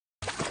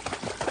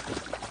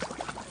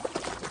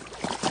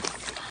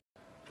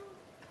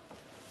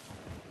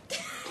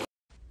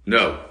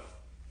No,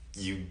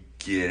 you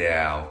get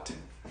out.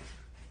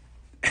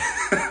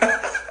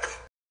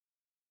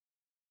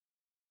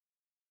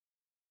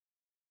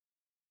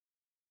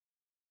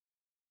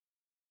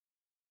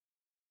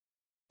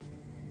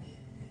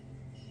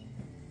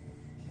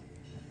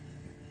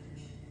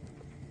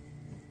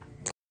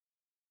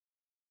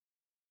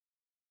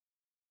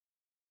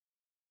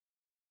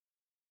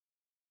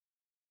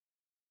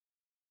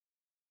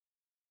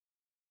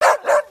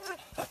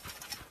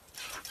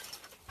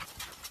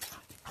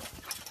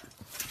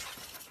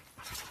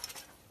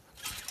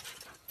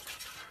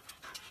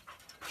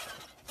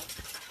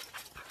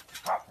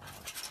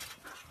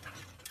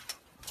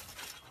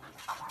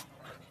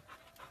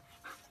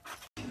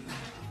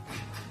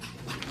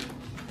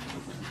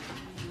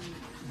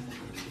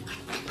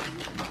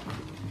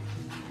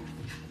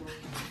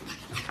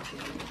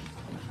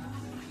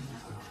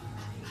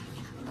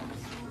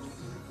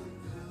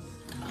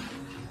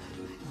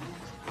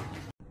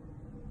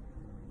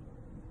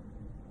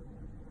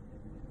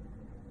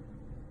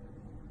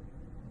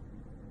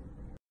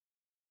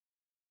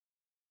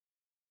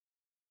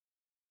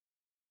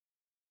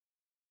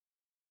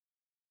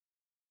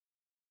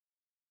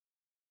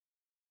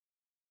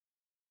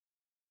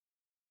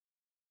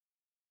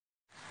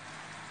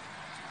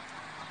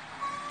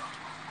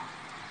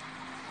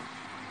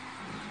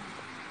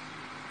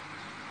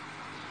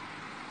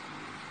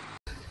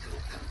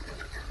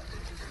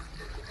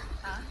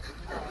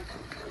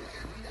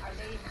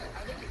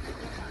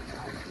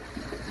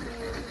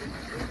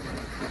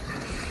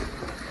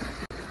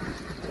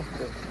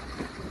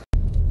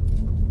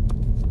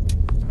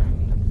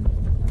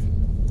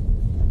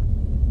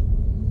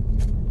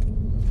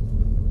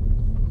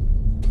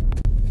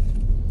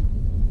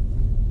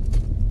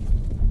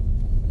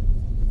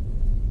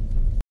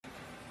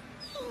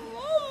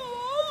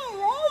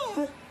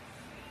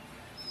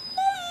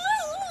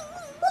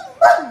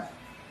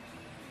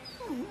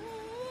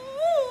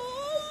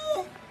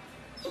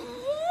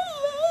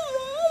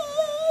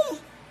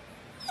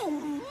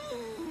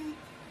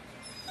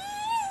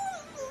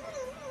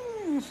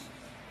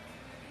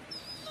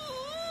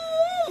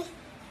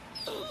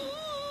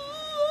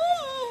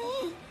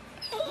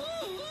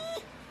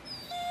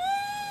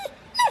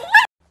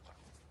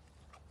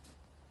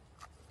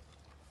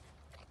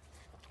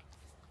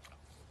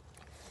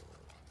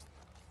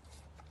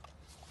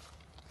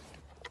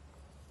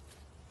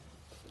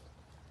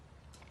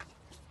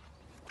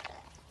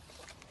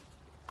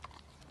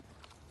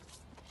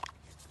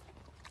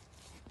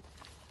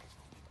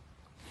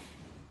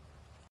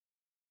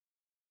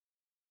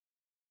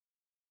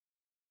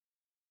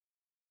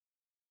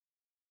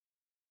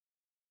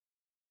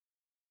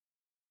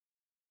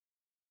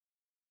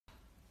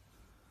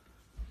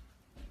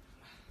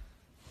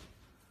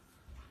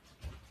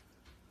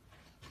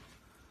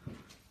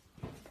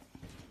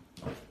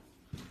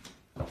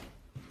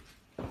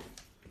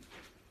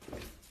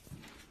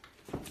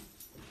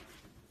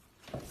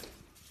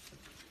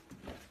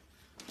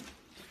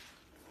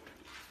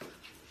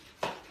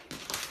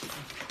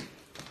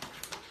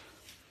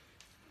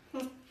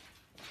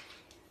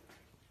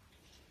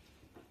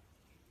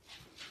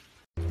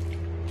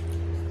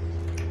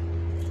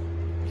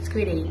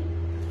 Sweetie,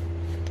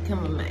 come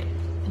on, mate.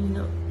 You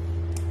know.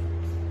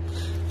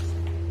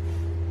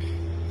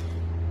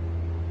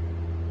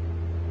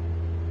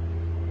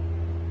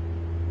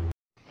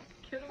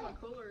 Get him a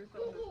cooler or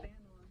something to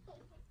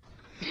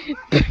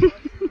stand on.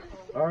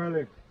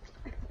 Harley,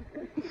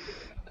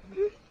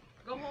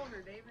 Go hold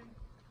her, David.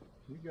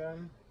 you got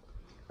him.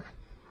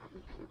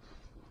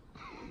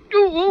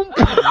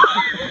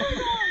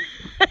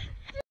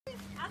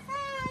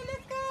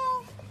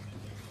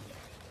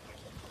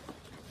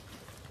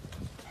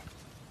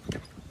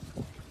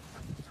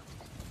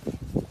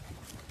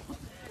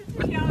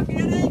 Y'all get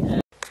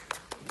it?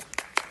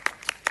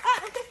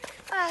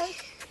 Bye.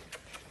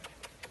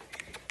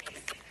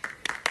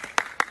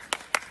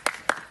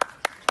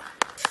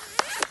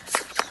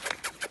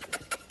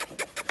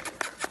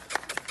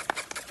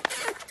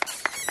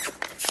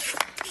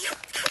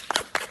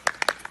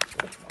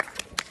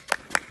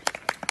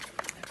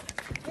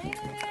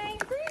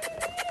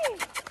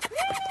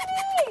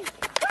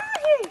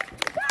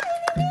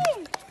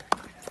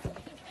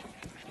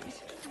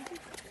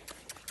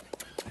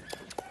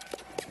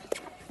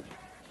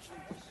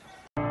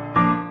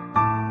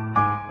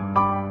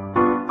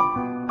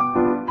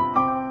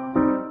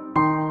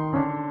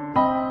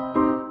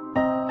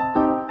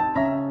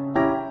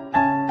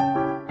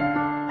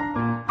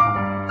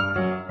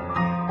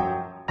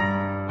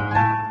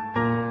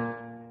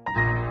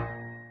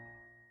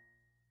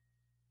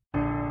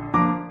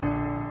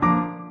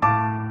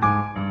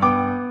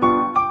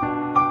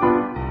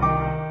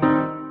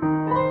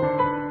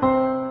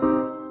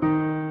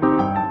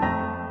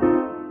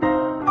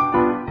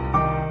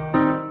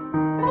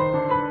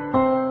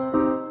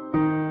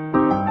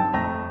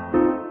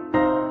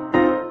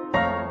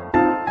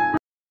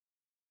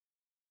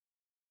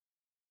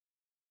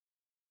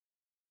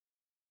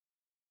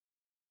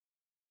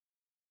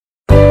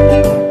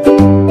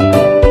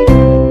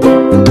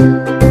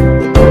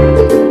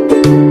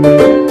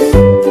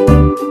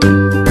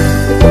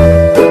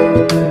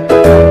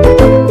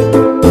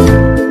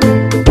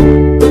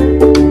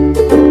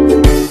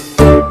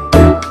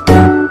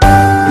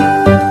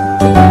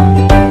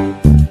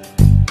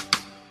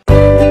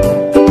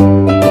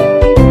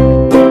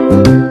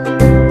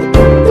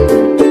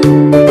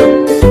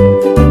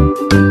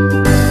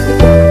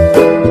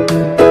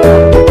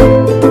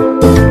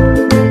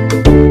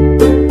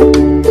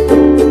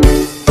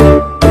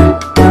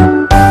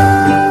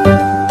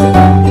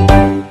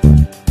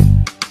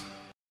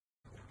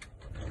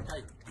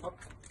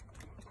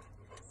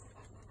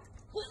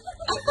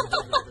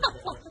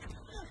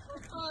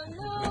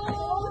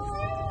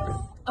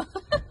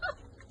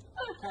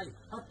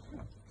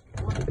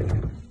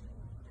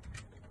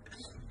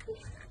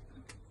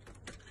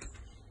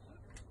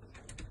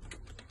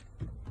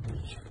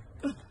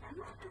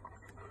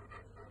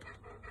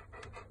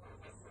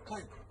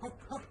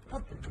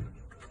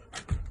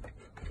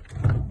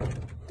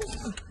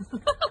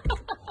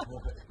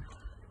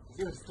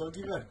 Yes, don't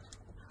give up.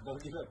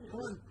 Don't give up. Come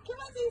on. Come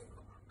on, sis.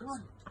 Come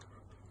on.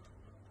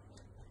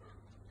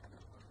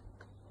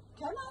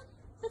 Come on.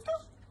 Let's go.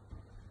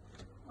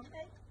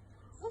 Okay.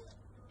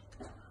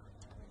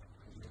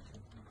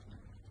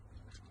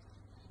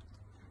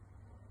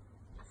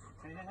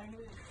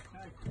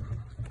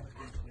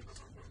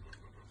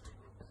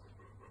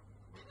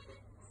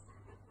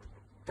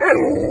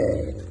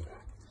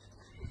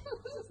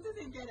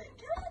 Doesn't get it.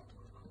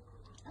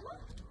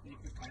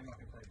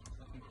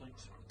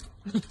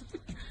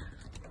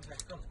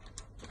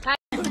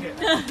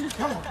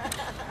 Come on.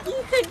 You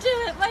could do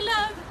it, my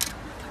love.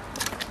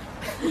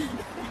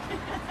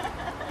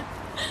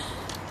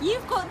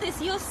 You've got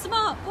this. You're a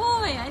smart boy.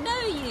 I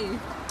know you.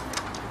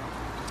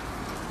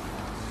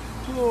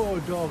 Poor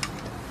dog.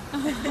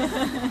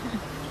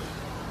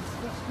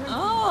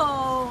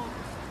 Oh,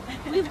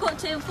 we've got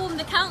to inform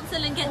the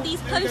council and get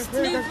these posts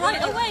moved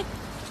right away.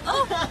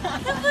 Oh,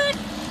 come on.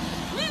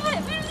 Move it.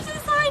 Move it to the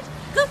side.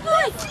 Good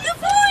boy. Good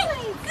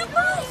boy. Good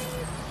boy.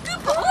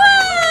 Good boy.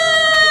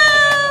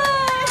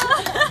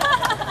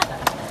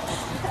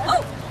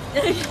 Oh.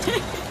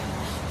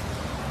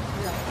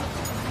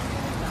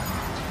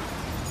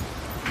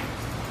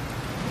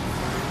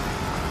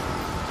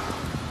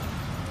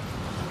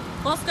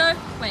 Bosco,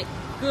 wait.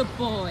 Good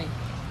boy.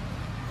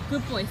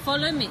 Good boy.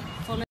 Follow me.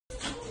 Follow.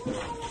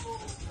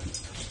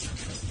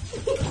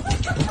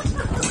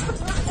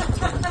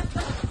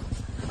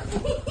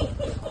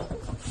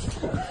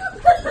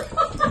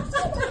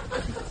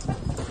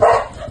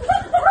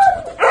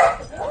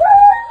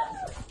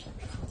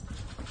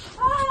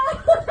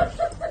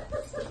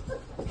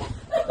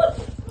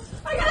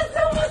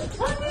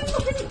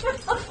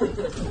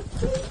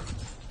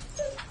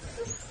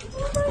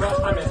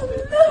 I missed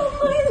it.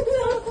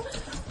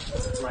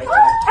 Right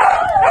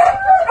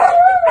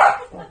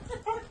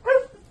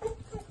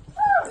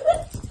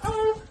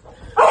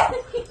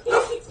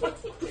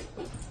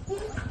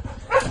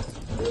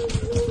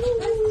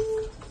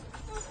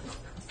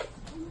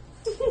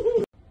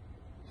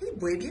Hey,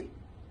 baby.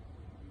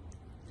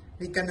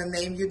 We're gonna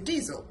name you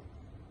Diesel.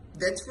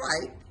 That's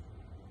right.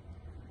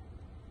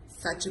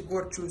 Such a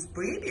gorgeous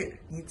baby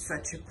needs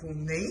such a cool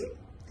name.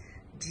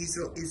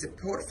 Diesel is a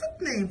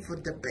perfect name for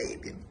the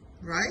baby,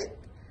 right?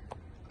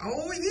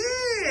 Oh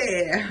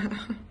yeah!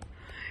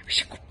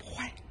 Who's a good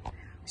boy?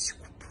 Who's a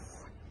good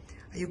boy?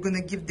 Are you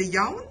gonna give the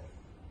yawn?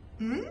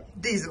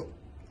 Diesel.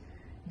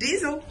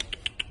 Diesel.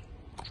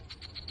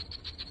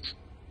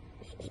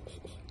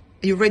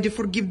 Are you ready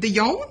for give the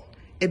yawn?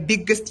 A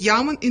biggest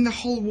yawn in the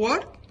whole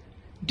world?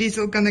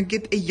 Diesel gonna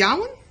get a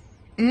yawn?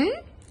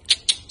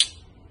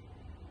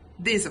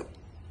 Diesel.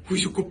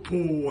 Who's a good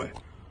boy?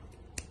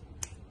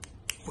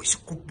 Who's a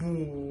good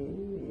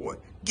boy?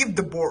 Give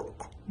the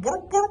bark.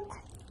 Bark, bark.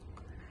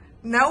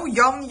 Now,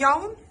 yawn,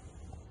 yawn.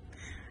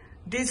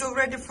 Diesel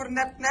ready for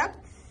nap, nap?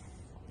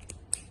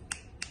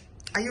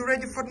 Are you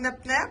ready for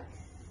nap, nap?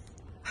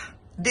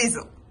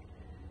 Diesel.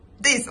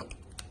 Diesel.